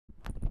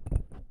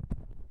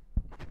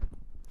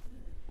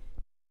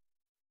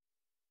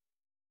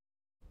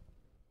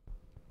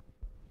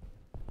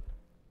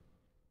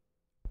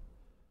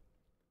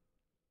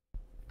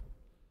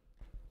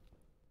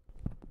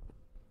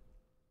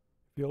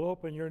you'll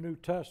open your New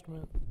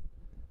Testament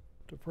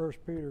to 1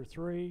 Peter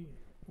 3,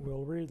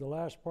 we'll read the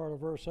last part of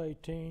verse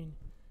 18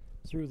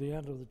 through the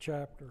end of the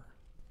chapter.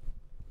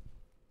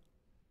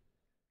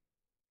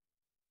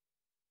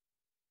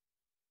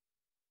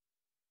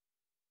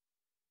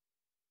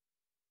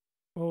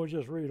 Well, we'll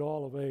just read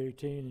all of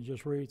 18 and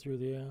just read through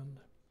the end.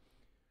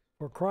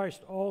 For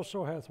Christ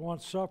also hath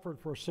once suffered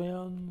for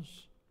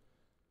sins,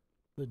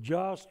 the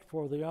just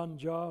for the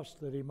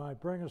unjust, that he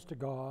might bring us to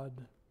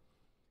God,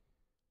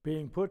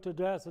 being put to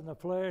death in the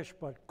flesh,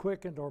 but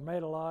quickened or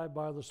made alive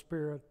by the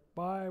Spirit,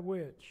 by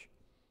which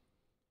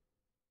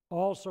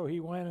also he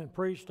went and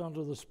preached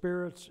unto the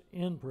spirits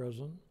in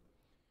prison,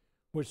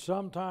 which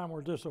sometime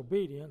were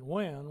disobedient,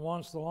 when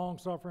once the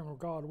longsuffering of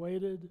God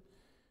waited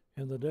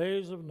in the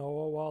days of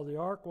Noah, while the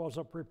ark was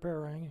a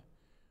preparing,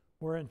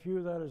 wherein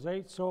few, that is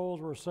 8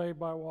 souls, were saved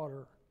by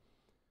water.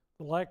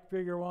 The like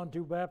figure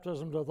unto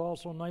baptism doth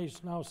also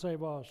now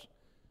save us,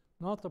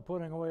 not the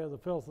putting away of the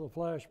filth of the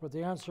flesh, but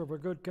the answer of a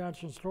good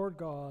conscience toward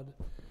God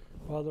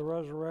by the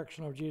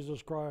resurrection of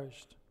Jesus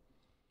Christ,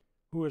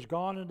 who is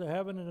gone into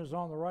heaven and is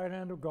on the right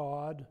hand of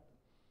God,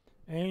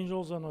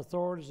 angels and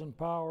authorities and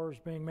powers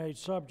being made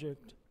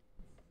subject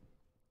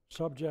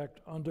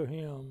unto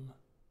him.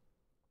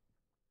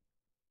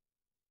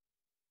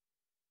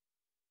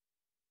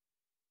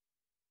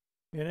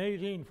 In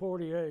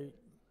 1848,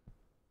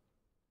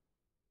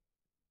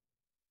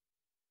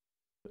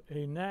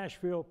 a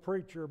Nashville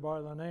preacher by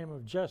the name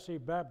of Jesse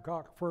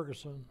Babcock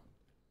Ferguson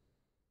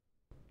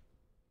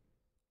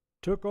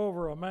took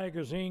over a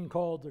magazine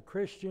called the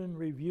Christian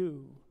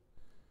Review.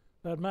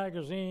 That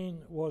magazine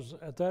was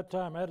at that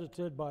time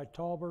edited by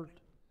Talbert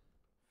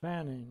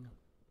Fanning.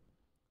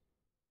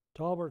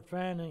 Talbert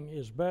Fanning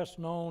is best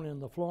known in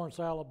the Florence,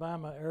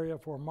 Alabama area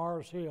for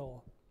Mars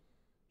Hill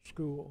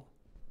School.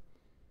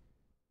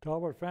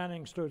 Talbert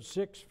Fanning stood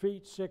 6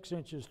 feet 6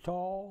 inches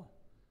tall.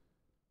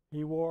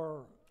 He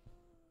wore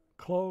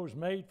clothes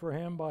made for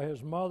him by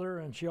his mother,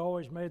 and she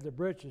always made the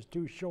breeches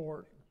too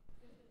short.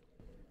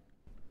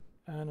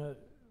 And a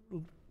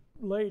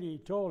lady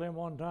told him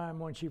one time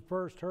when she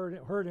first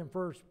heard him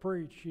first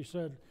preach, she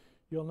said,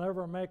 "You'll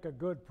never make a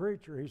good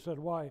preacher." He said,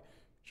 "Why?"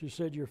 She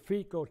said, "Your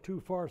feet go too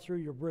far through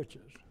your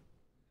breeches."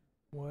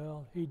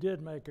 Well, he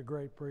did make a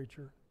great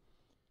preacher.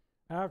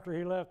 After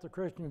he left the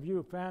Christian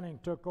Review, Fanning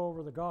took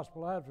over the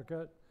Gospel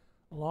Advocate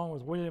along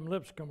with William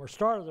Lipscomb, or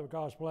started the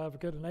Gospel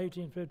Advocate in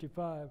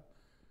 1855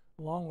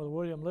 along with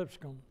William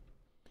Lipscomb.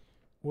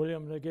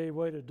 William, they gave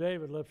way to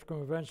David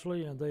Lipscomb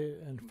eventually,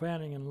 and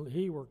Fanning and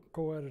he were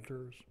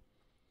co-editors.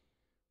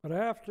 But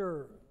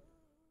after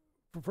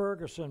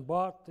Ferguson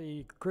bought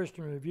the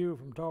Christian Review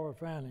from Talbot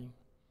Fanning,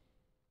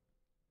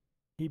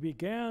 he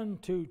began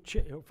to,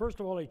 first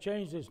of all, he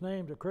changed its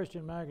name to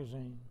Christian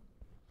Magazine.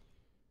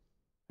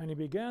 And he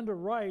began to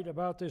write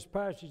about this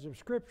passage of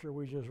Scripture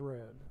we just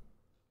read.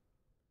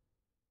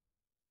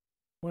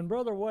 When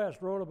Brother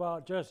West wrote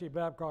about Jesse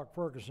Babcock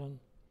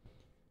Ferguson,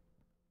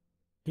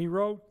 he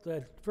wrote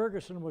that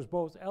Ferguson was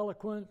both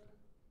eloquent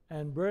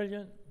and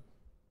brilliant,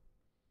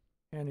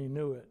 and he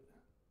knew it.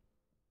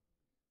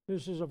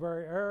 This is a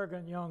very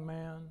arrogant young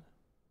man,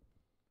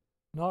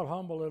 not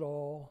humble at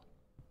all.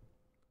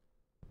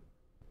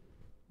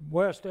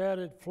 West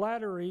added,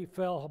 flattery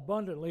fell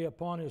abundantly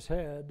upon his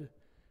head,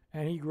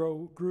 and he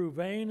grew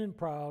vain and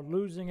proud,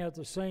 losing at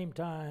the same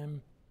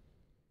time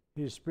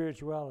his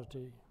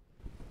spirituality.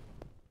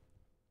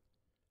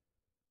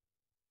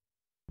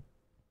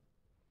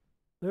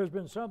 There's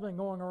been something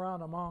going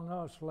around among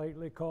us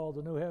lately called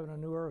the new heaven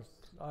and new earth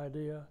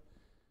idea,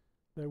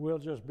 that we'll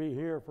just be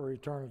here for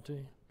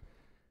eternity.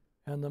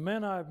 And the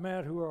men I've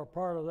met who are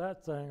part of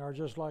that thing are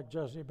just like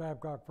Jesse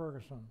Babcock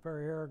Ferguson,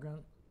 very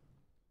arrogant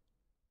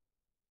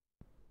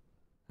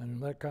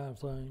and that kind of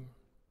thing.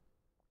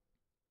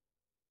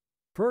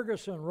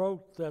 Ferguson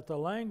wrote that the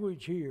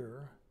language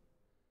here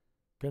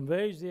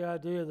conveys the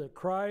idea that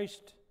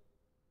Christ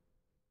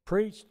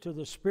preached to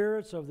the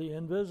spirits of the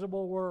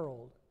invisible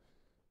world.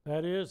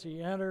 That is,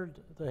 he entered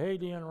the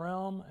Hadean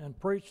realm and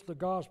preached the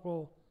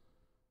gospel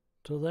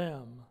to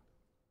them.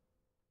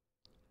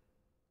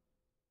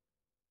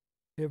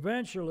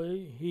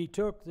 Eventually, he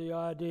took the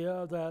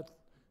idea that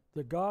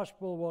the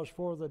gospel was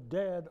for the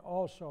dead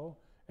also,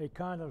 a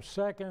kind of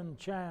second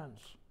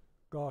chance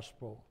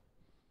gospel.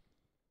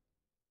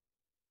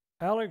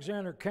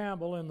 Alexander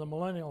Campbell in the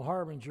Millennial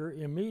Harbinger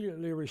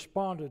immediately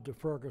responded to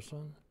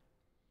Ferguson.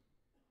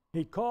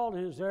 He called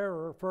his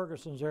error,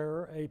 Ferguson's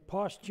error, a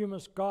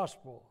posthumous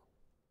gospel.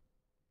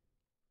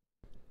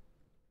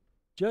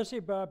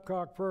 Jesse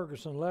Babcock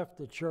Ferguson left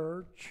the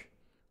church,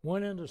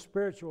 went into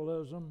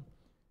spiritualism,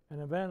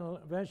 and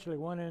eventually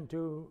went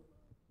into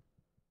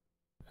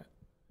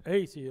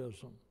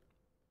atheism.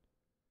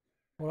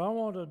 What I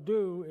want to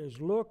do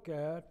is look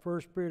at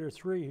 1 Peter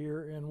 3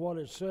 here and what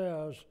it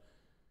says,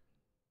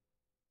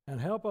 and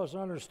help us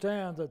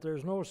understand that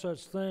there's no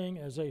such thing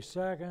as a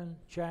second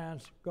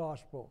chance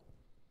gospel.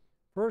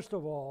 First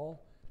of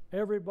all,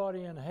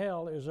 everybody in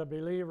hell is a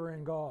believer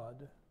in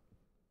God.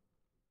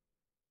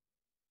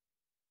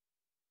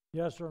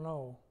 Yes or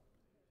no?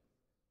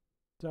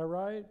 that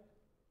right?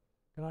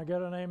 Can I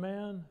get an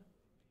amen?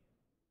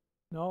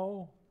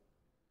 No?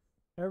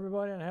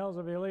 Everybody in hell's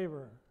a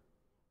believer.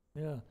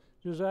 Yeah.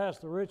 Just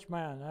ask the rich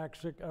man,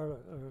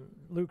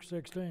 Luke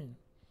 16.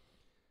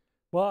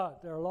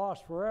 But they're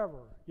lost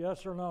forever.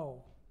 Yes or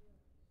no?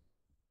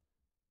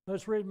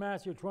 Let's read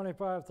Matthew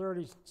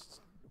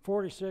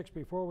 25:46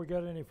 before we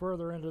get any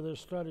further into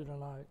this study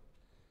tonight,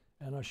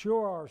 and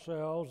assure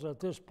ourselves that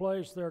this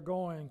place they're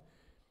going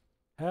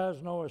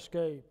has no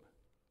escape.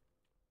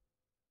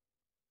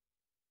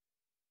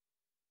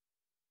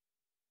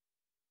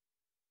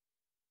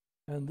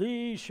 And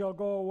these shall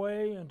go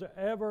away into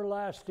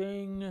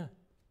everlasting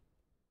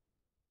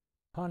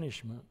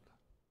punishment.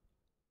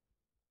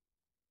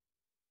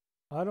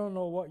 I don't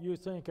know what you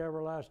think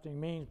everlasting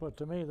means, but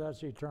to me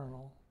that's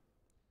eternal.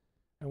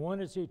 And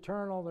when it's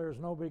eternal, there's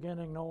no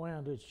beginning, no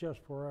end. It's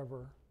just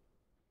forever.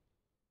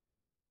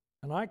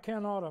 And I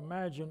cannot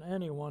imagine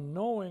anyone,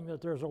 knowing that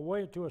there's a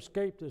way to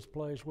escape this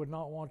place, would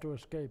not want to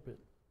escape it.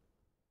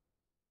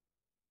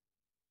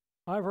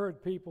 I've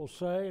heard people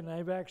say, and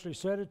they've actually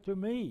said it to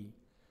me,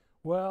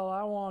 well,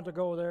 I want to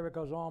go there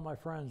because all my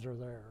friends are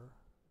there.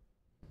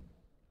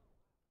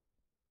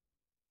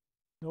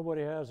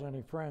 Nobody has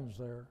any friends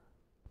there.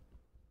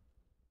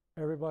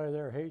 Everybody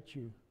there hates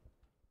you.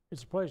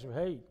 It's a place of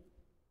hate.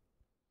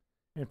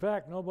 In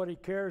fact, nobody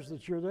cares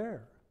that you're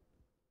there.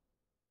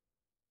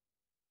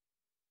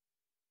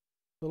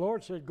 The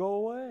Lord said, go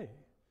away.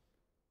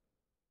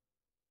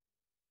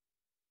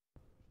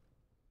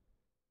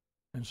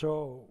 And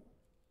so,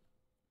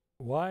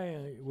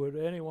 why would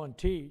anyone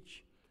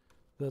teach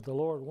that the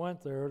Lord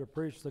went there to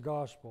preach the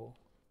gospel?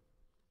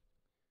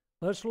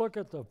 Let's look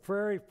at the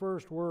very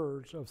first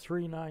words of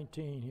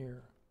 3:19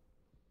 here.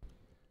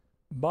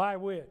 By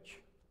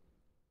which.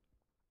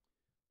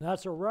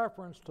 That's a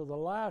reference to the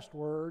last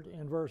word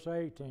in verse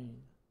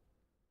 18.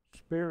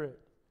 Spirit.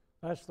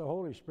 That's the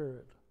Holy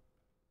Spirit.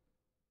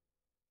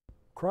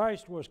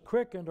 Christ was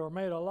quickened or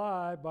made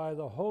alive by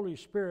the Holy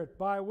Spirit,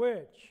 by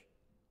which?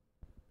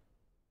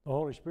 The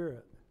Holy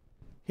Spirit.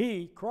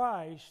 He,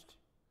 Christ,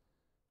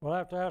 we'll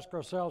have to ask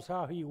ourselves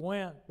how he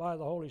went by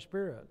the Holy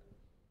Spirit.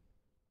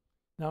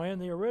 Now, in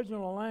the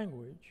original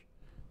language,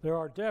 there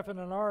are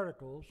definite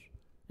articles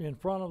in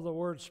front of the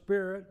word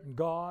Spirit and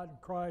God and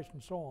Christ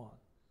and so on.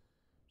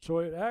 So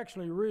it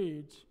actually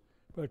reads,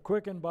 but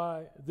quickened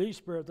by the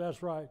Spirit,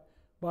 that's right,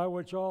 by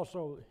which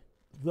also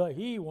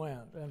he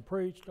went and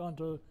preached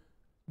unto,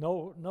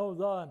 no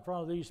the in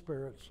front of these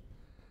spirits.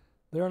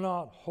 They're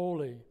not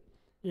wholly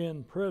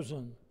in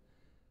prison.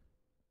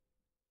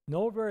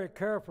 Note very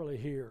carefully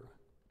here.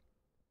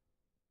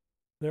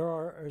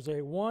 There is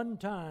a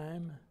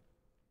one-time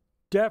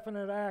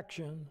definite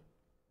action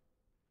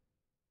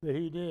that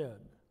he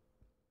did.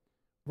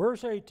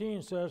 Verse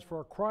 18 says,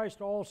 for Christ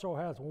also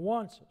hath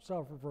once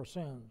suffered for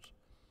sins.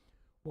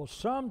 Well,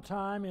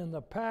 sometime in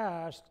the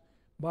past,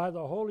 by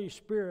the Holy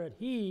Spirit,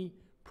 he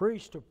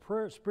preached to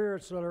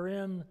spirits that are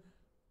in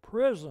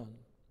prison.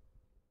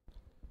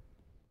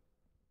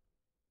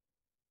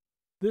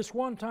 This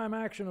one-time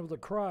action of the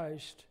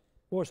Christ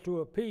was to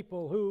a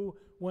people who,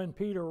 when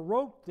Peter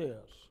wrote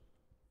this,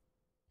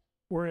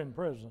 were in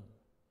prison.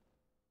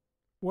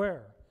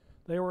 Where?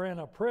 They were in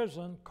a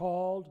prison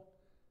called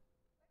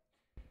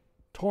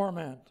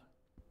torment.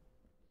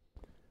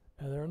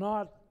 And they're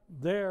not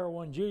there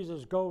when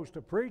Jesus goes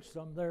to preach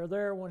them. They're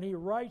there when he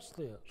writes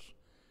this.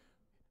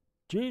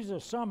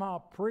 Jesus somehow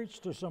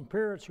preached to some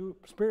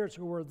spirits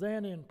who were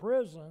then in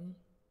prison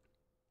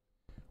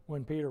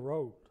when Peter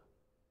wrote.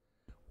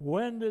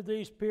 When did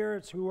these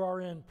spirits who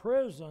are in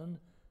prison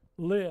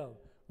live,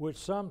 which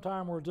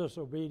sometime were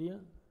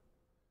disobedient?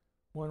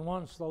 When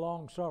once the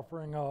long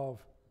suffering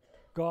of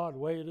God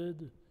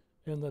waited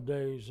in the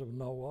days of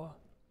Noah.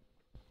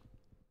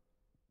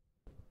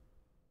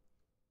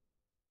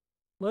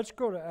 Let's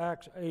go to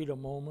Acts 8 a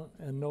moment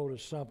and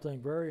notice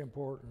something very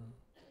important.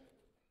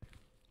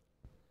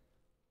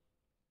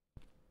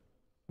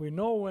 We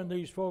know when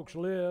these folks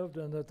lived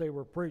and that they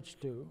were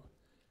preached to.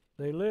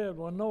 They lived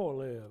when Noah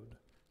lived.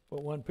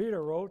 But when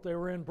Peter wrote, they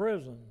were in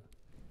prison.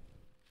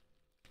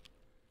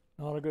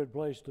 Not a good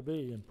place to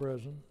be, in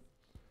prison.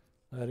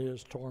 That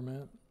is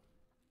torment.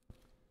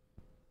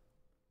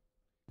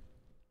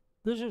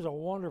 This is a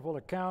wonderful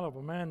account of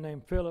a man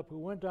named Philip who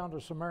went down to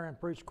Samaria and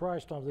preached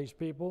Christ unto these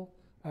people.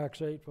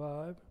 Acts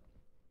 8:5.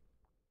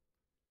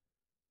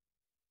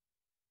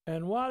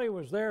 And while he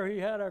was there, he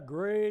had a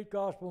great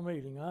gospel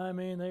meeting. I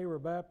mean, they were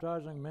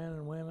baptizing men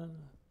and women,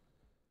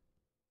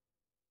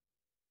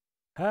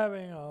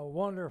 having a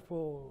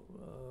wonderful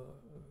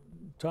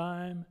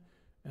time,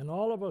 and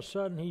all of a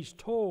sudden he's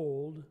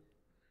told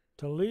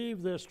to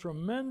leave this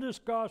tremendous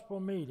gospel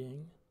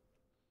meeting,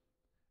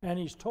 and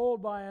he's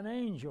told by an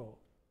angel,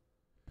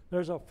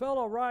 there's a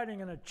fellow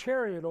riding in a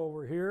chariot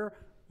over here,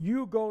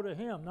 you go to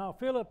him. Now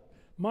Philip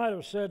might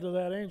have said to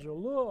that angel,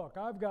 look,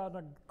 I've got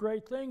a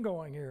great thing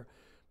going here.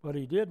 But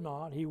he did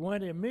not. He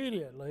went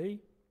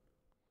immediately.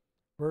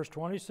 Verse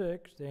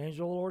 26, the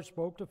angel of the Lord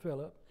spoke to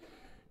Philip.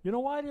 You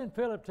know, why didn't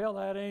Philip tell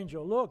that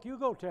angel, look, you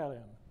go tell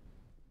him.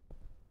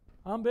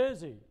 I'm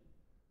busy.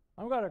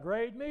 I've got a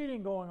great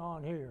meeting going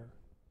on here.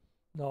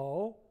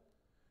 No.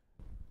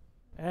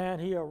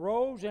 And he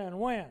arose and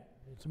went.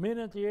 It's the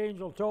minute the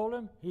angel told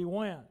him, he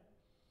went.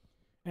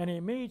 And he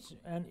meets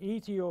an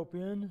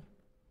Ethiopian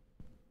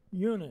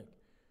eunuch.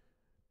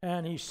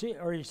 And he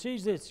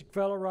sees this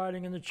fellow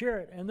riding in the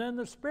chariot. And then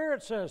the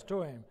Spirit says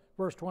to him,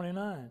 verse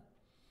 29,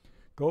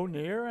 go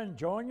near and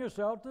join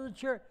yourself to the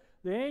chariot.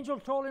 The angel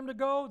told him to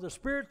go. The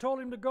Spirit told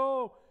him to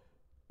go.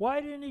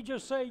 Why didn't he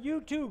just say,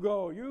 you too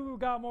go? You've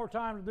got more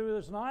time to do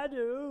this than I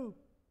do.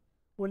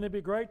 Wouldn't it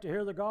be great to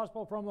hear the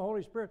gospel from the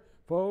Holy Spirit?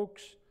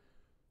 Folks,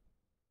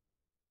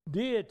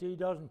 deity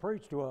doesn't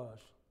preach to us.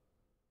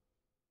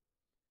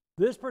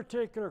 This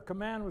particular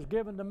command was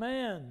given to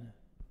men.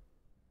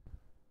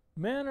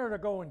 Men are to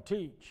go and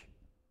teach.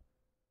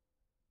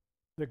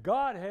 The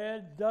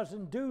Godhead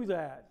doesn't do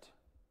that.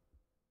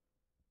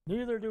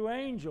 Neither do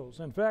angels.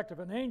 In fact, if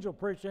an angel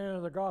preached any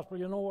of the gospel,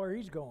 you know where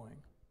he's going.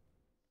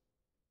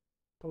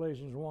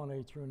 Galatians 1,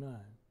 8 through 9.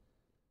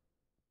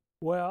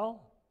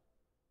 Well,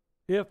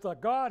 if the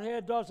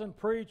Godhead doesn't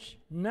preach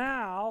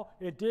now,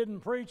 it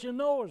didn't preach in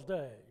Noah's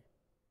day.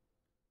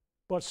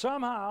 But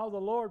somehow the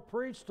Lord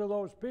preached to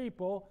those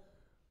people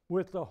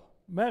with the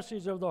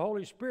message of the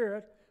Holy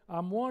Spirit.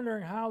 I'm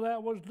wondering how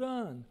that was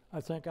done.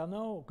 I think I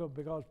know,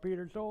 because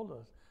Peter told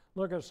us.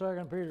 Look at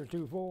 2 Peter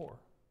 2:4.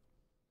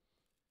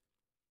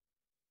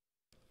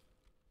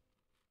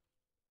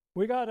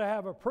 We got to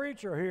have a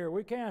preacher here.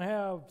 We can't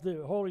have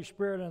the Holy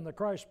Spirit and the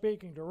Christ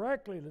speaking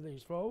directly to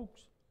these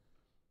folks.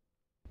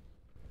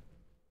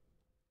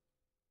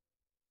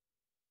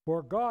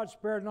 For God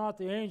spared not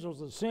the angels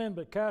that sinned,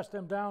 but cast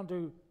them down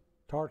to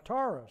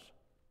Tartarus,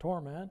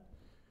 torment,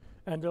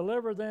 and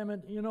delivered them.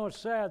 And you know, it's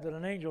sad that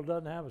an angel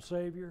doesn't have a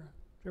Savior.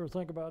 You ever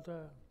think about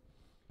that?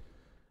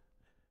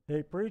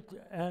 They preached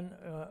and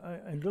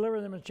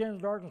delivered them in chains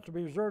of darkness to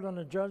be reserved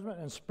unto judgment,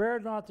 and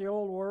spared not the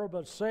old world,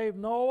 but saved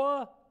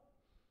Noah.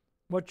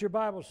 What's your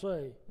Bible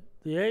say?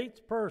 The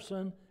eighth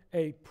person,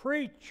 a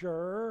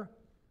preacher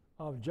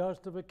of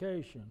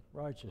justification,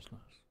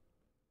 righteousness,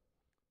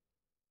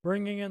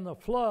 bringing in the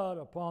flood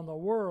upon the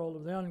world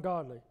of the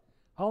ungodly.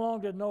 How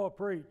long did Noah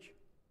preach?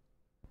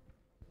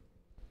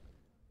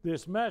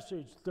 This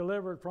message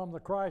delivered from the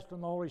Christ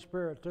and the Holy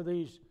Spirit to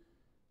these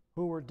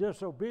who were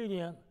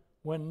disobedient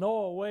when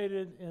Noah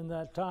waited in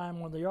that time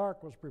when the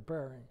ark was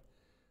preparing.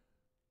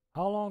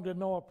 How long did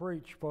Noah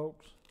preach,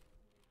 folks?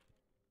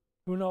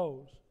 Who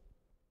knows?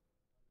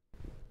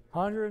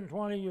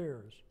 120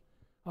 years.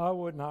 I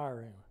wouldn't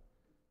hire him.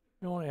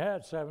 He only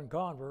had 7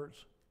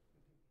 converts.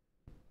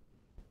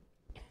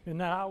 Isn't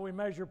that how we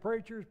measure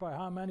preachers? By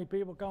how many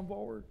people come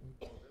forward?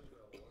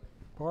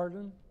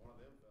 Pardon?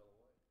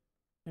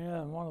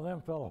 Yeah, and one of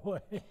them fell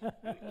away.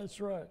 That's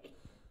right.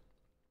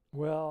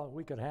 Well,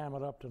 we could ham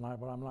it up tonight,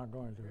 but I'm not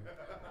going to.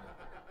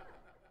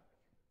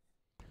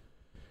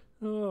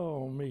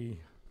 Oh, me.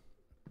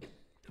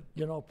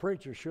 You know,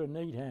 preachers shouldn't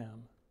eat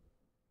ham.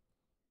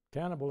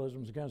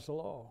 Cannibalism's against the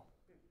law.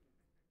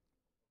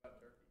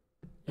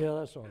 Yeah,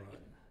 that's all right.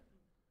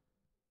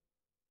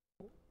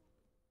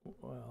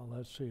 Well,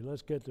 let's see.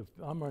 Let's get to,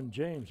 I'm on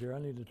James here. I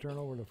need to turn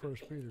over to 1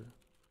 Peter.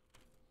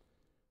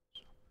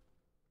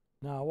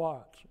 Now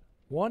watch.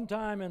 One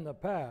time in the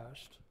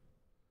past,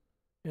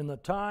 in the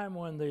time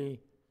when the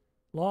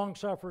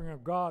long-suffering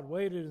of God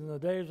waited in the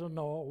days of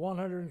Noah,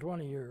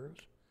 120 years,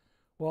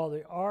 while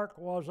the ark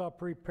was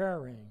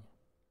a-preparing.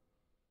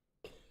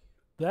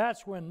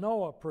 That's when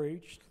Noah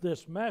preached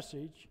this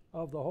message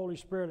of the Holy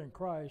Spirit in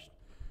Christ,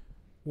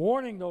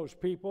 warning those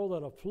people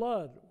that a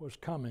flood was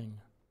coming.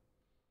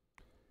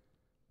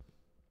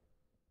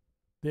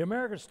 The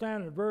American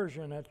Standard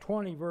Version at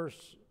 20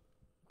 verse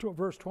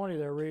 20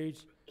 there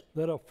reads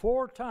that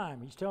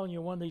aforetime, he's telling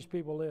you when these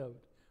people lived,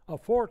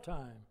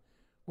 aforetime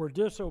were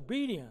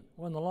disobedient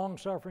when the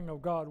long-suffering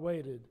of God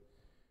waited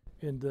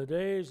in the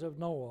days of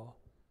Noah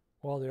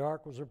while the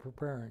ark was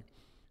preparing.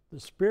 The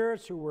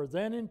spirits who were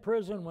then in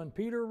prison when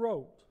Peter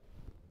wrote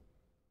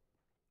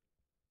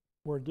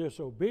were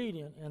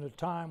disobedient in a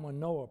time when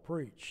Noah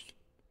preached.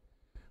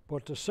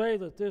 But to say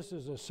that this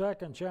is a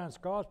second chance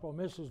gospel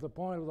misses the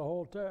point of the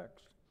whole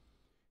text.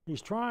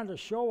 He's trying to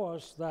show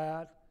us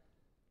that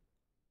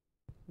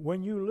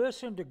when you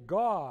listen to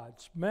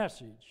God's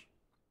message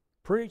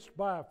preached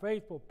by a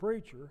faithful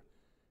preacher,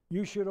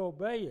 you should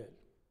obey it.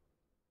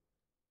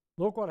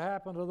 Look what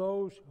happened to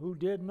those who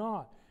did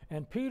not.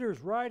 And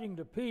Peter's writing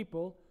to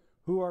people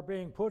who are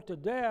being put to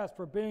death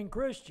for being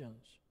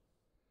Christians.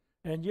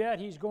 And yet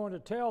he's going to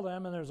tell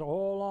them, and there's a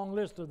whole long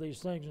list of these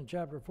things in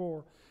chapter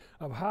 4,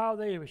 of how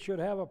they should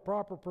have a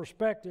proper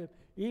perspective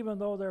even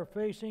though they're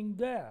facing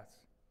death.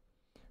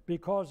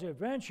 Because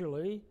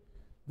eventually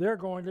they're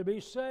going to be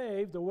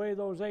saved the way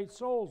those 8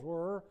 souls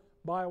were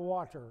by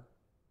water,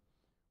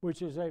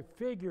 which is a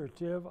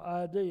figurative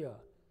idea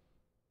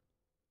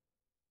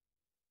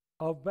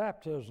of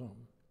baptism.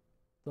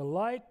 The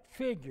like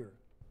figure,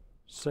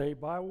 say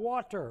by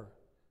water.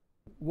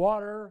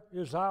 Water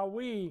is how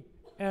we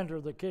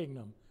enter the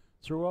kingdom,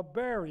 through a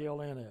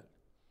burial in it.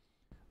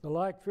 The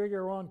like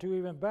figure unto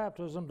even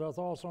baptism doth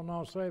also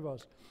now save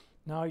us,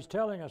 Now he's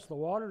telling us the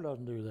water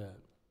doesn't do that.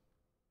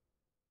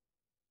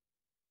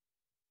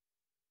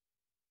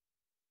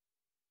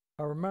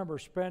 I remember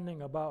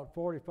spending about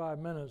 45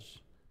 minutes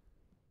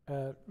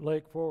at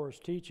Lake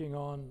Forest teaching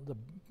on the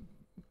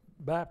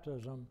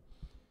baptism,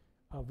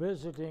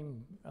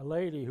 visiting a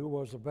lady who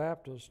was a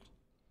Baptist.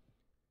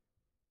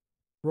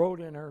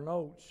 Wrote in her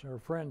notes, her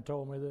friend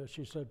told me this,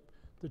 she said,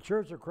 the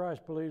Church of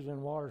Christ believes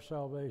in water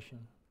salvation.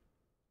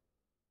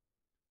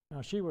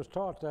 Now she was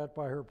taught that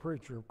by her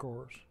preacher, of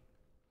course.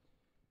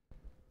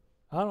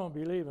 I don't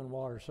believe in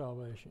water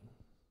salvation.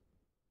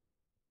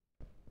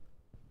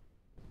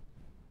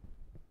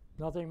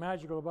 Nothing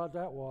magical about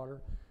that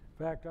water.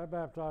 In fact, I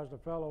baptized a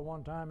fellow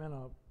one time in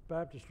a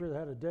baptistry that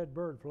had a dead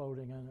bird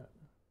floating in it.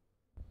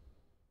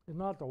 It's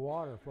not the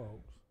water,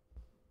 folks.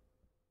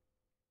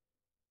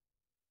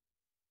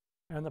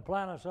 And the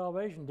plan of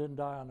salvation didn't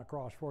die on the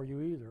cross for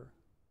you either.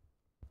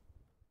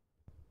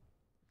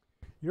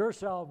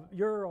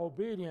 Your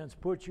obedience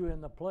puts you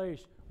in the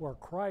place where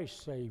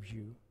Christ saves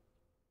you.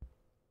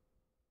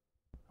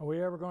 Are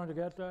we ever going to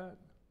get that?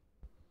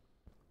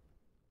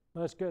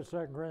 Let's get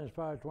 2 Corinthians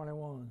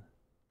 5:21.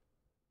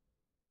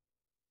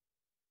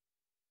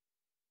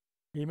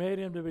 He made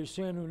him to be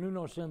sin who knew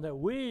no sin, that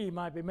we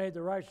might be made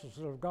the righteousness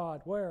of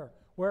God. Where?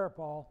 Where,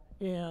 Paul?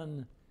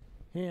 In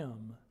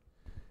him.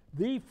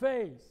 The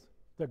faith,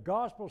 the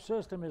gospel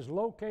system is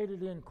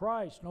located in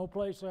Christ, no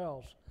place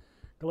else.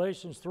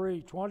 Galatians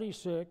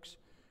 3:26,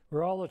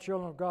 we're all the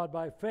children of God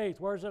by faith.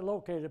 Where's it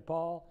located,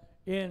 Paul?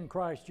 In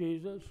Christ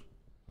Jesus.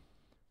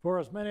 For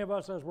as many of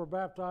us as were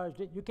baptized,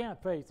 you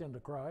can't faith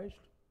into Christ.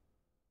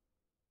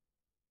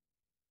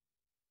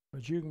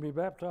 But you can be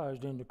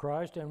baptized into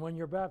Christ, and when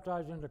you're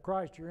baptized into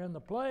Christ, you're in the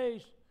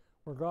place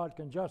where God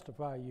can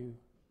justify you.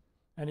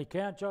 And he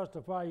can't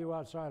justify you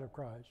outside of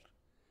Christ.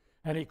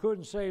 And he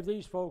couldn't save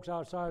these folks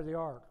outside of the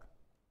ark.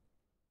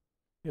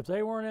 If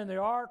they weren't in the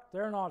ark,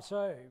 they're not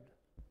saved.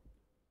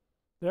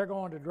 They're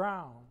going to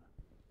drown.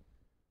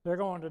 They're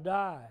going to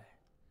die.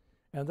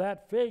 And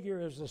that figure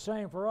is the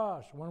same for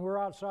us. When we're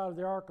outside of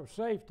the ark of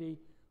safety,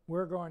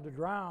 we're going to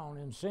drown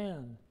in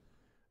sin.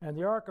 And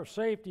the ark of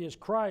safety is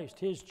Christ,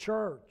 his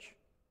church.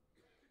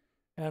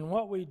 And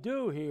what we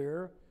do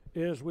here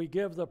is we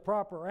give the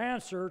proper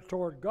answer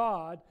toward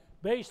God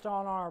based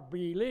on our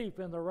belief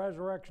in the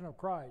resurrection of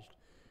Christ.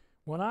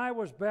 When I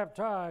was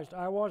baptized,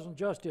 I wasn't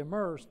just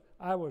immersed,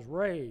 I was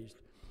raised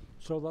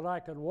so that I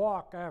could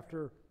walk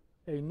after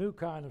a new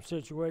kind of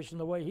situation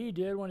the way he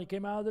did when he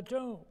came out of the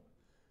tomb.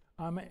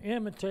 I'm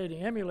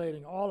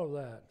emulating all of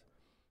that.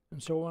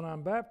 And so when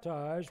I'm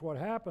baptized, what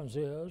happens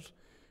is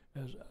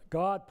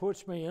God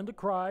puts me into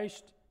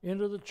Christ,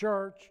 into the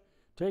church,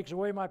 takes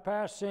away my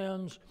past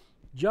sins,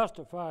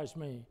 justifies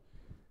me.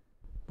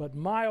 But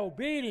my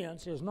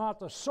obedience is not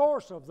the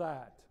source of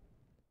that.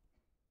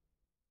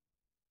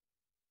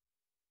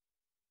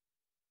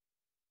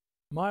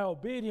 My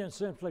obedience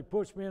simply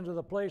puts me into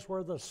the place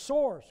where the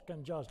source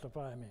can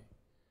justify me.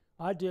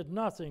 I did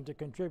nothing to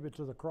contribute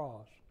to the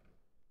cross.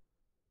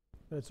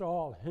 It's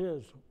all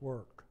his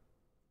work.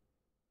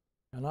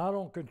 And I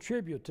don't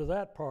contribute to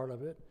that part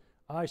of it.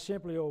 I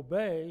simply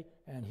obey,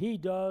 and he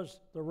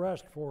does the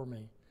rest for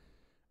me.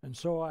 And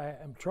so I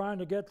am trying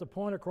to get the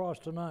point across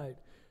tonight.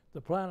 The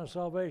plan of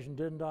salvation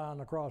didn't die on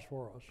the cross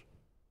for us.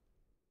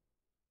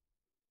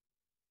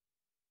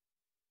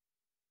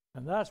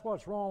 And that's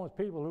what's wrong with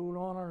people who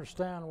don't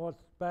understand what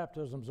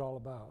baptism's all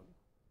about.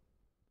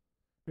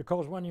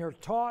 Because when you're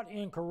taught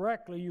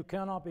incorrectly, you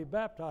cannot be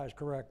baptized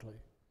correctly.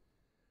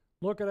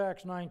 Look at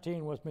Acts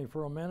 19 with me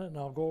for a minute, and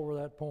I'll go over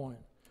that point.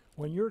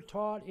 When you're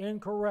taught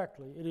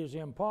incorrectly, it is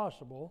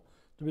impossible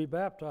to be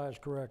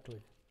baptized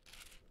correctly.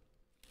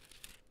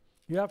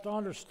 You have to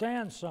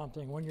understand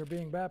something when you're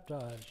being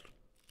baptized.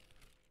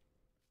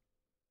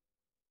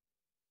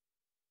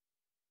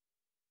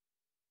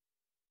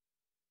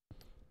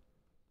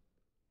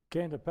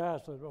 Came to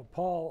pass that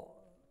Apollos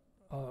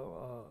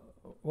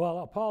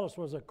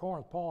was at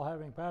Corinth. Paul,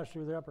 having passed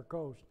through the upper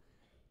coast,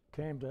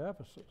 came to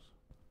Ephesus.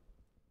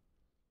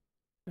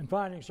 And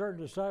finding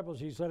certain disciples,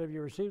 he said, have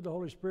you received the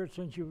Holy Spirit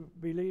since you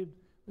believed?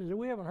 They said,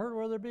 we haven't heard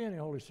whether there be any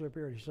Holy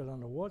Spirit. He said,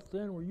 under what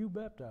then were you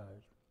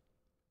baptized?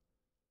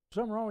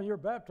 Something wrong with your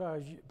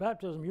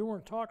baptism. You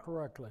weren't taught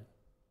correctly.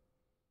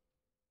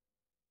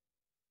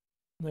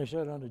 And they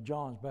said, under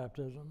John's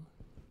baptism.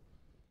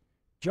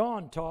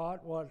 John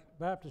taught what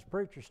Baptist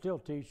preachers still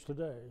teach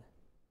today.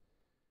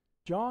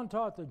 John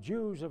taught the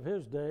Jews of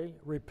his day,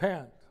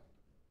 repent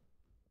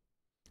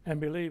and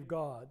believe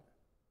God.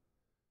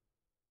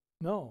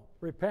 No,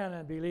 repent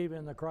and believe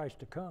in the Christ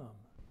to come.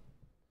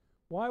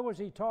 Why was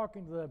he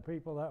talking to the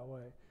people that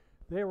way?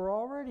 They were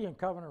already in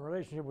covenant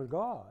relationship with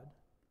God.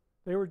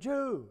 They were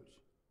Jews.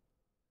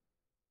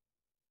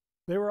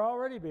 They were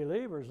already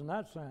believers in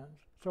that sense.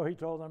 So he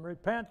told them,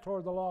 repent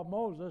toward the law of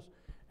Moses,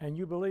 and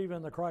you believe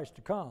in the Christ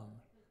to come.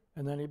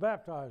 And then he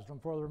baptized them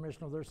for the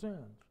remission of their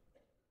sins.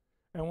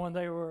 And when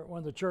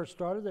the church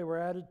started, they were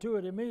added to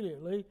it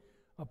immediately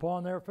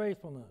upon their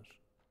faithfulness.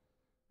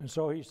 And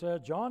so he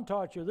said, John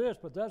taught you this,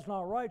 but that's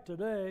not right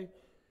today.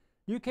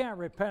 You can't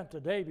repent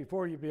today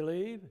before you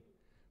believe.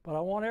 But I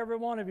want every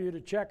one of you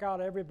to check out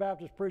every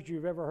Baptist preacher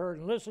you've ever heard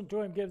and listen to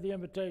him give the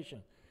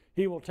invitation.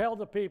 He will tell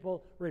the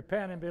people,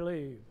 repent and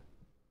believe.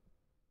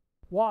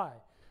 Why?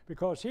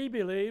 Because he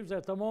believes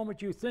that the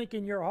moment you think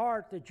in your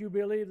heart that you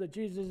believe that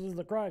Jesus is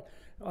the Christ,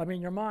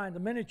 your mind, the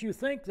minute you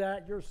think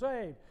that, you're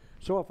saved.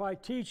 So if I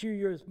teach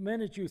you the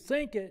minute you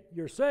think it,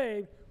 you're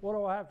saved, what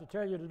do I have to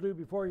tell you to do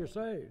before you're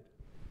saved?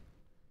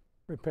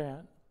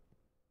 Repent.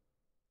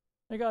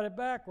 They got it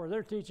backward.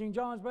 They're teaching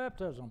John's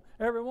baptism,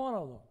 every one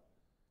of them.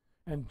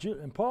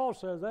 And Paul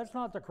says that's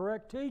not the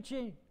correct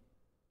teaching.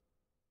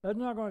 That's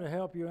not going to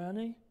help you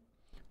any.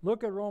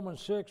 Look at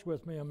Romans 6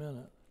 with me a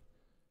minute.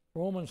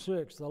 Romans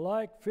 6, the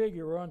like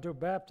figure unto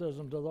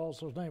baptism doth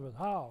also name it.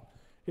 How?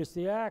 It's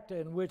the act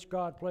in which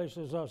God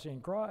places us in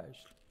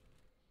Christ.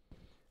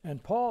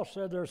 And Paul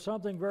said there's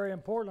something very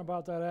important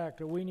about that act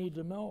that we need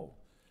to know.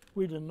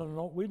 We didn't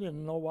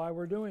know why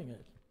we're doing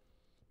it.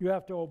 You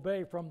have to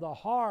obey from the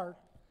heart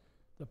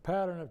the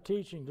pattern of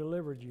teaching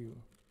delivered you.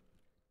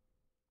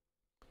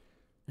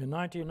 In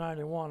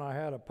 1991, I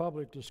had a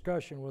public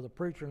discussion with a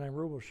preacher named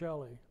Rubel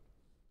Shelley.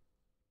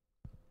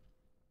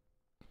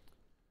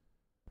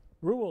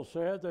 Rubel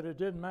said that it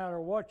didn't matter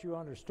what you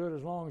understood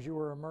as long as you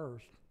were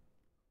immersed.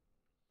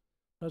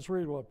 Let's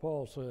read what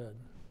Paul said.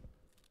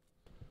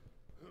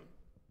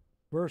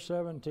 Verse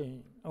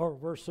 16,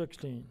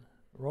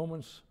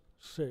 Romans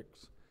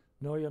 6.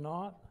 Know ye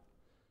not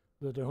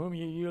that to whom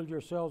ye yield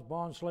yourselves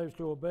bondslaves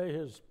to obey,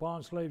 his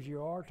bondslaves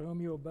you are, to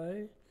whom you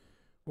obey,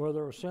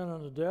 whether of sin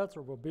unto death or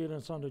of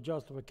obedience unto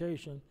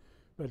justification.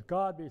 But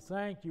God be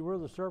thanked, you were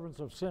the servants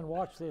of sin.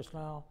 Watch this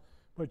now.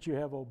 But you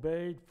have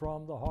obeyed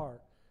from the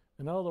heart.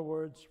 In other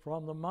words,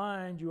 from the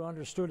mind, you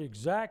understood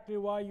exactly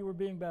why you were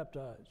being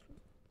baptized.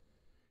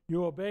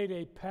 You obeyed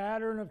a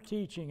pattern of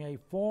teaching, a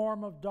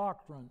form of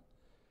doctrine.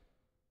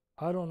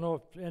 I don't know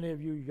if any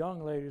of you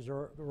young ladies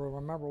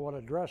remember what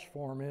a dress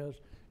form is.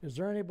 Is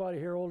there anybody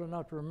here old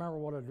enough to remember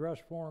what a dress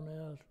form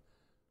is?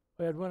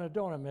 Edwina,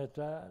 don't admit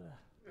that.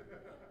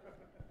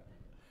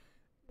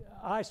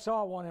 I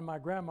saw one in my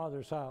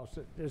grandmother's house.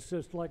 It's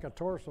just like a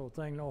torso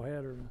thing, no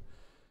head, and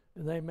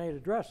they made a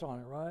dress on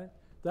it, right?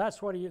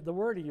 That's what the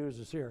word he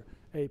uses here,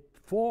 a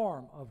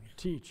form of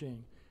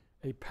teaching,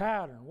 a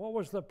pattern. What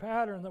was the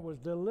pattern that was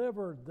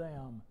delivered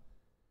them?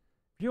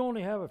 If you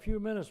only have a few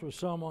minutes with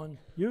someone,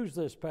 use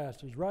this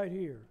passage right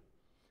here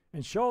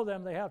and show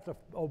them they have to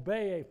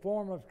obey a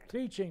form of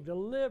teaching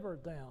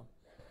delivered them.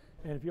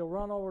 And if you'll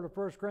run over to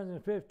 1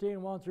 Corinthians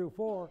 15, 1 through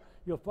 4,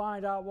 you'll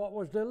find out what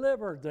was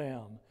delivered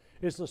them.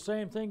 It's the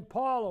same thing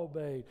Paul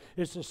obeyed.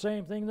 It's the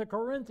same thing the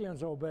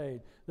Corinthians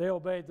obeyed. They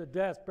obeyed the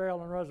death,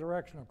 burial, and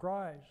resurrection of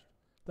Christ.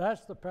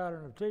 That's the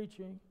pattern of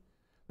teaching.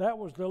 That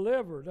was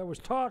delivered. That was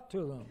taught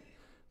to them.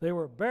 They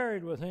were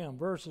buried with him.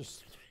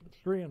 Verses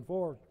 3 and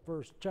 4,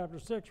 chapter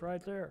 6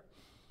 right there.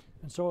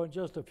 And so in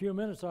just a few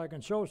minutes I can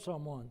show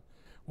someone.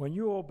 When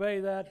you obey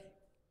that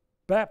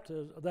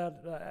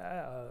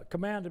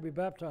command to be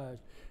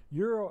baptized,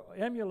 you're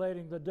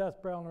emulating the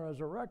death, burial, and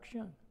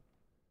resurrection.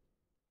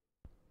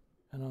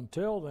 And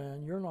until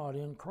then, you're not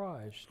in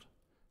Christ.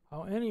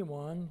 How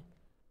anyone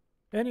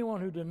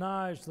who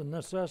denies the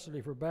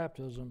necessity for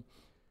baptism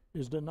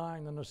is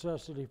denying the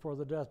necessity for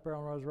the death,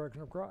 burial, and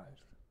resurrection of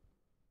Christ.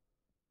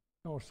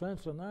 No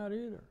sense in that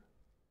either.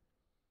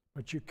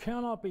 But you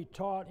cannot be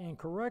taught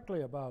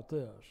incorrectly about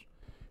this.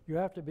 You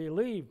have to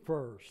believe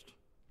first.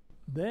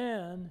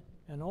 Then,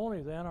 and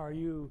only then, are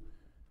you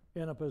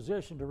in a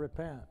position to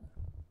repent.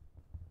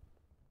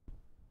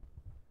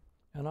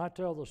 And I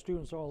tell the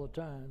students all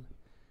the time,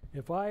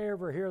 if I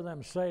ever hear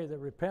them say that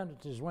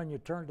repentance is when you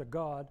turn to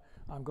God,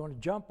 I'm going to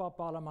jump up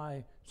out of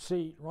my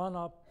seat, run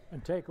up,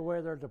 and take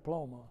away their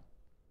diploma.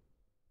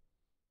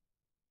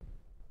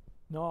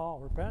 No,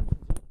 repentance.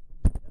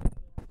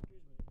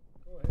 Excuse me.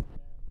 Go ahead,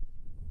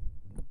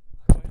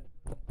 Dan.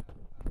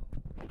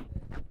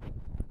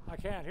 I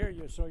can't hear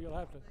you, so you'll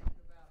have to.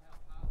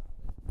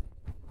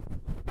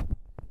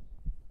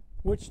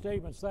 Which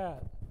statement's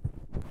that?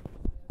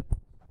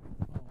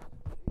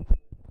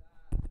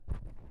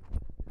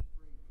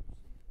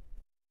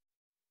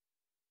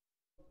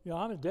 Yeah,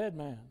 I'm a dead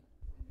man.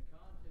 In the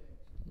context,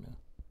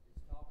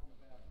 it's talking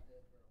about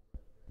death, burial,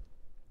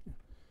 resurrection.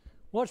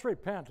 What's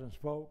repentance,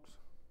 folks?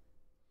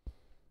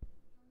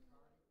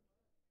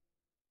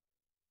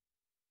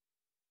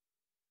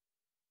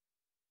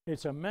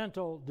 It's a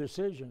mental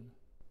decision.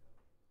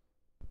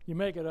 You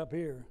make it up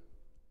here.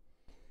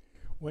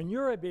 When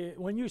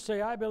you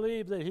say, I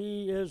believe that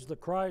he is the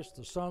Christ,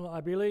 the Son,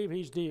 I believe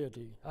he's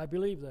deity, I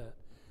believe that,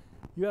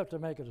 you have to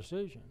make a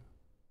decision.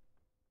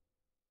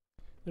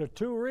 There are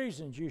two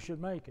reasons you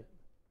should make it.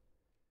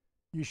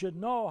 You should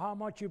know how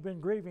much you've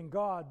been grieving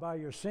God by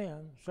your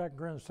sin, 2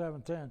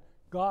 Corinthians 7:10.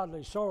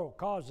 Godly sorrow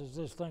causes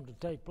this thing to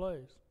take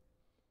place.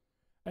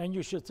 And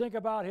you should think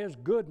about his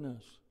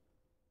goodness.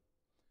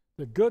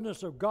 The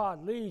goodness of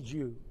God leads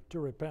you to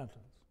repentance.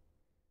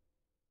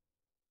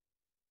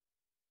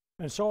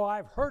 And so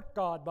I've hurt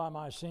God by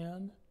my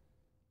sin,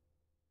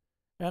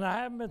 and I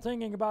haven't been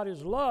thinking about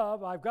his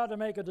love. I've got to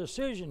make a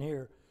decision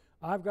here.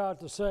 I've got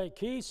to say,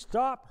 Keith,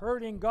 stop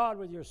hurting God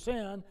with your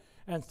sin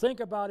and think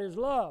about His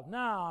love.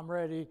 Now I'm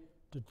ready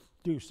to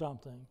do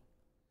something.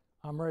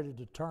 I'm ready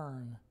to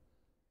turn,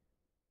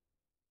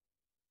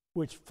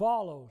 which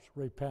follows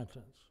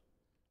repentance.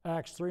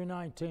 Acts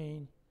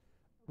 3:19,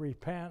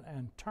 repent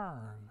and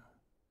turn.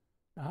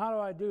 Now how do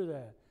I do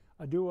that?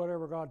 I do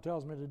whatever God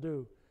tells me to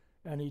do.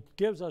 And He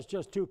gives us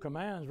just two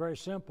commands, very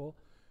simple.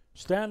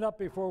 Stand up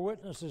before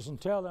witnesses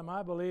and tell them,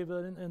 I believe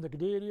in the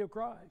deity of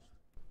Christ.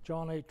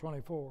 John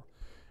 8:24.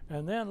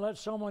 And then let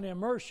someone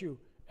immerse you.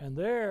 And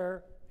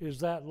there is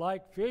that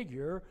like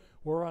figure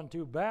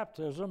whereunto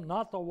baptism,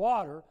 not the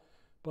water,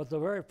 but the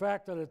very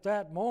fact that at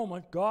that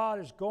moment God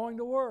is going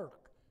to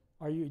work.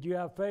 Do you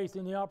have faith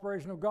in the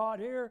operation of God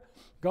here?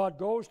 God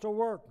goes to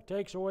work,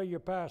 takes away your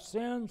past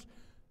sins,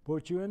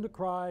 puts you into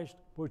Christ,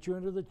 puts you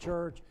into the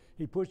church.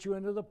 He puts you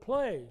into the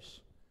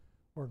place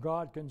where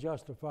God can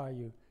justify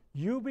you.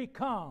 You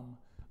become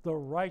the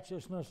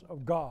righteousness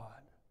of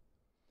God.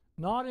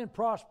 Not in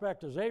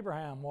prospect as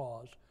Abraham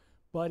was,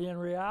 but in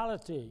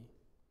reality,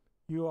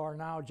 you are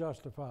now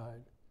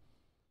justified.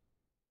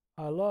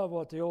 I love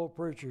what the old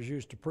preachers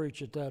used to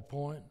preach at that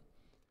point.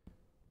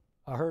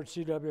 I heard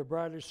C.W.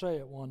 Bradley say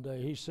it one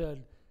day. He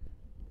said,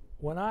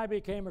 when I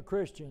became a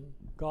Christian,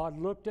 God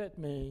looked at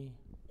me,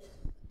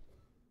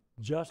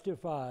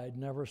 justified,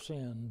 never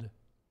sinned.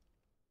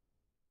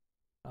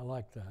 I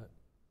like that.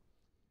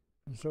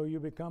 And so you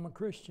become a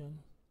Christian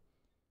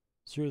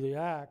through the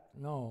act?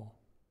 No.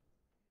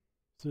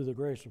 Through the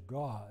grace of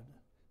God.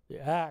 The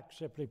act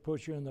simply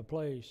puts you in the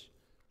place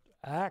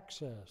to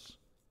access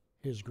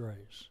His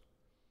grace.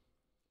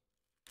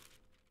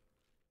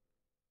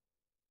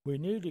 We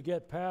need to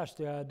get past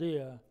the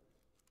idea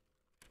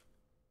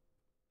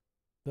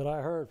that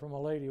I heard from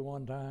a lady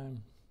one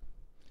time.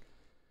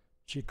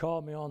 She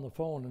called me on the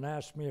phone and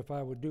asked me if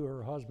I would do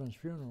her husband's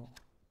funeral.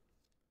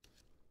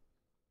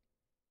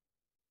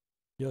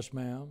 Yes,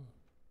 ma'am.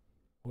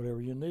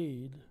 Whatever you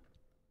need.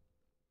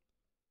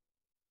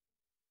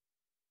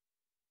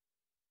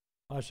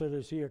 I said,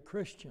 is he a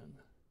Christian?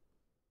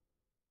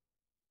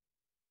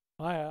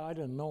 I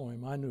didn't know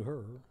him. I knew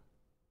her.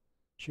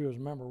 She was a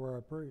member where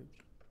I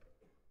preached.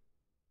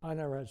 I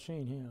never had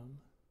seen him.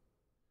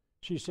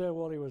 She said,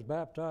 well, he was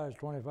baptized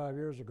 25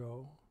 years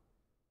ago.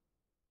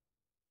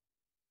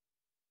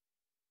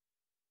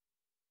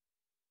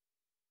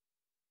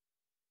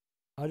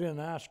 I didn't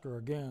ask her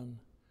again,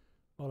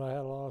 but I had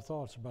a lot of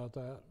thoughts about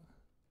that.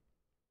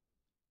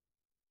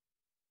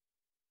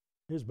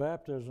 His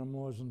baptism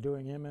wasn't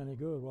doing him any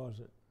good, was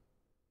it?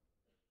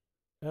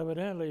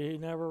 Evidently, he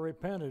never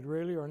repented,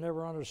 really, or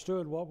never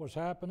understood what was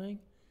happening.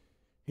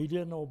 He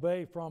didn't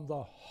obey from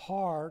the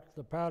heart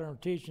the pattern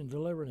of teaching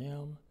delivered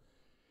him.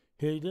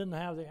 He didn't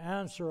have the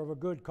answer of a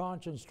good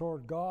conscience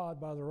toward God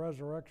by the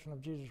resurrection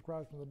of Jesus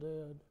Christ from the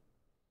dead.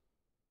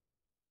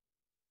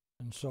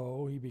 And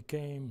so he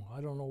became,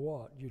 I don't know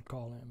what you'd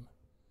call him.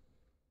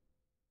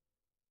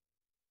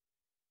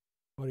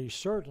 But he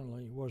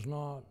certainly was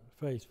not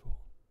faithful.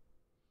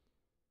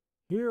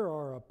 Here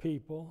are a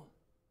people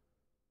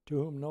to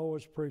whom Noah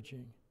is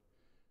preaching.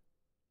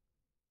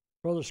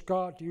 Brother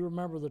Scott, do you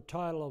remember the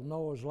title of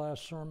Noah's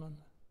last sermon?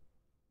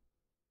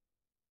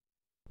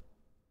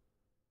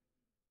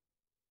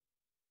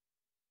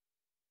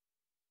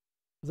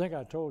 I think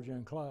I told you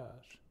in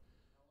class.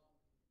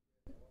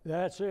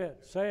 That's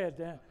it. Say it,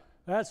 Dan.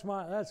 That's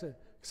it.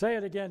 Say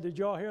it again. Did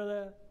you all hear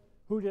that?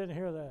 Who didn't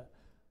hear that?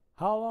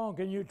 How long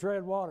can you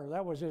tread water?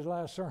 That was his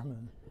last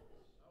sermon.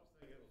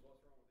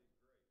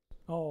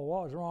 Oh,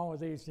 what's wrong with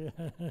these?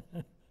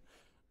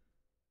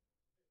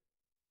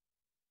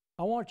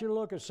 I want you to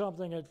look at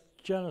something at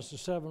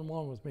Genesis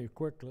 7:1 with me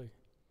quickly.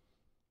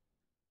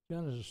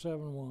 Genesis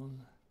 7:1.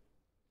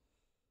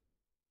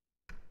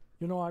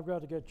 You know, I've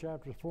got to get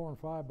chapters 4 and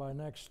 5 by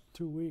next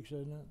 2 weeks,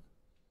 isn't it?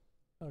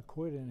 I'll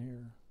quit in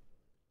here.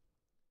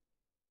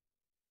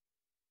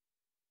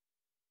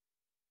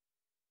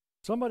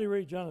 Somebody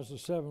read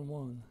Genesis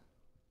 7:1.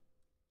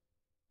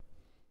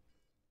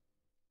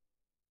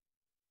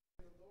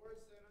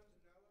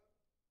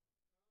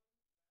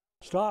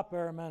 Stop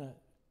there a minute.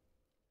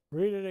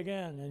 Read it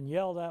again and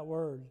yell that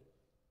word. And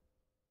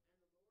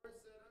the Lord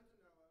said unto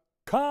Noah,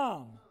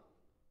 come.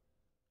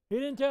 He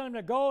didn't tell him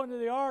to go into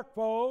the ark,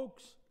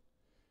 folks.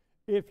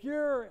 If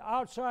you're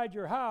outside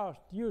your house,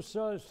 you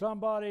saw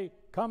somebody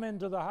come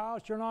into the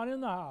house, you're not in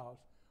the house.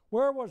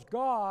 Where was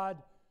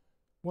God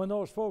when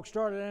those folks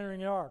started entering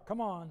the ark? Come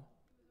on.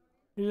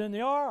 He's in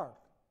the ark.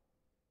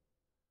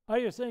 I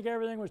just think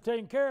everything was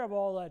taken care of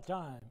all that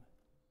time.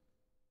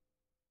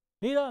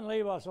 He doesn't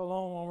leave us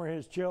alone when we're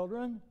His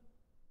children.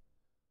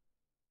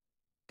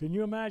 Can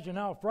you imagine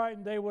how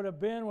frightened they would have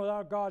been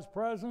without God's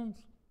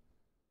presence?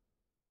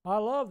 I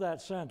love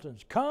that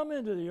sentence. Come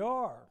into the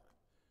ark.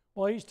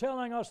 Well, He's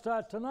telling us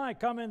that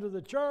tonight. Come into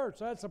the church.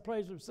 That's a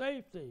place of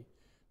safety.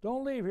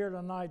 Don't leave here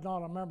tonight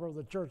not a member of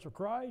the Church of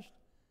Christ.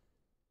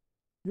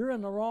 You're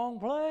in the wrong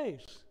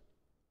place.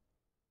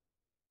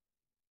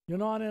 You're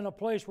not in a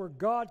place where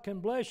God can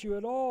bless you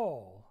at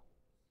all.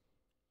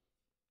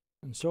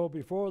 And so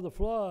before the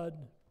flood,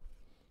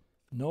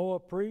 Noah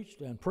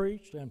preached and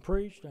preached and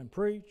preached and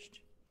preached,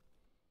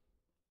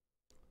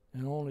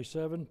 and only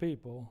 7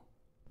 people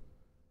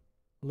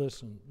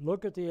listened.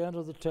 Look at the end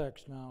of the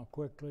text now,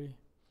 quickly.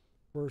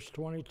 Verse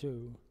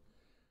 22.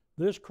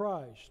 This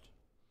Christ,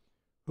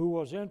 who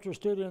was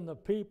interested in the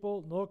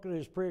people, look at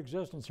his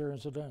pre-existence here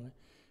incidentally,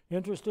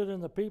 interested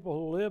in the people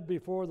who lived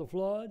before the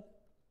flood,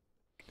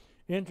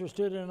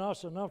 interested in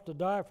us enough to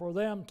die for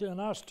them and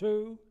us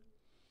too.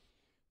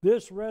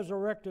 This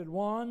resurrected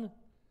one,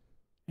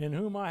 in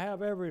whom I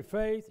have every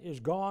faith, is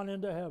gone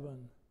into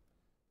heaven.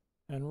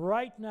 And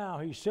right now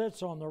he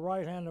sits on the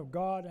right hand of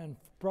God, and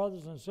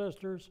brothers and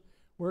sisters,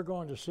 we're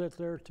going to sit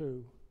there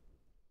too.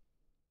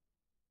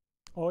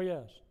 Oh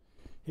yes,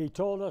 he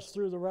told us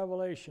through the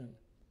revelation,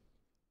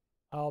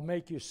 I'll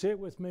make you sit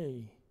with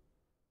me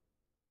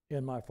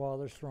in my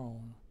Father's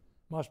throne.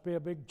 Must be a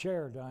big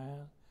chair,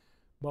 Diane,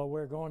 but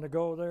we're going to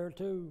go there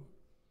too.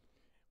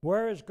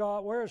 Where is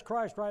God? Where is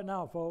Christ right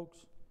now,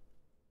 folks?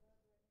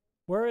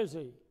 Where is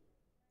he?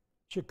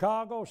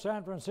 Chicago,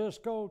 San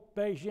Francisco,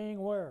 Beijing,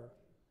 where?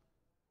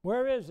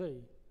 Where is he?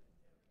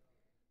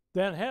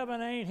 Then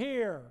heaven ain't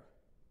here.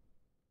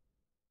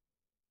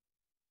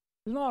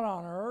 It's not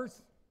on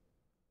earth.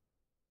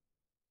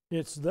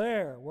 It's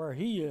there where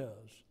he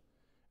is.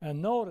 And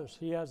notice,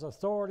 he has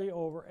authority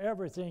over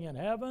everything in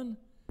heaven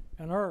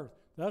and earth.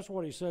 That's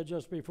what he said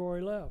just before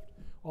he left.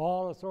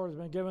 All authority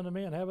has been given to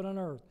me in heaven and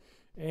earth.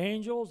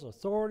 Angels,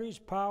 authorities,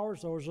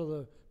 powers, those are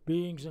the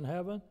beings in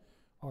heaven,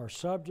 are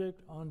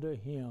subject unto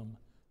him.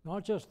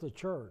 Not just the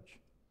church.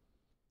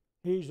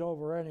 He's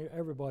over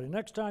everybody.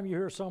 Next time you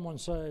hear someone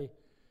say,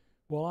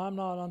 well, I'm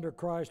not under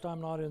Christ,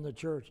 I'm not in the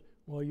church.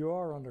 Well, you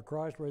are under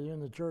Christ, whether you're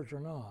in the church or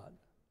not.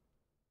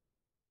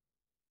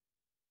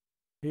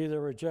 He that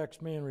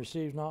rejects me and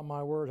receives not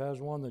my word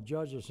has one that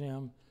judges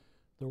him.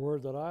 The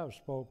word that I have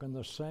spoken,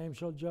 the same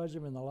shall judge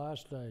him in the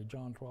last day.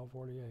 John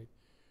 12:48.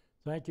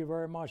 Thank you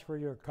very much for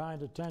your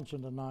kind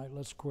attention tonight.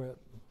 Let's quit.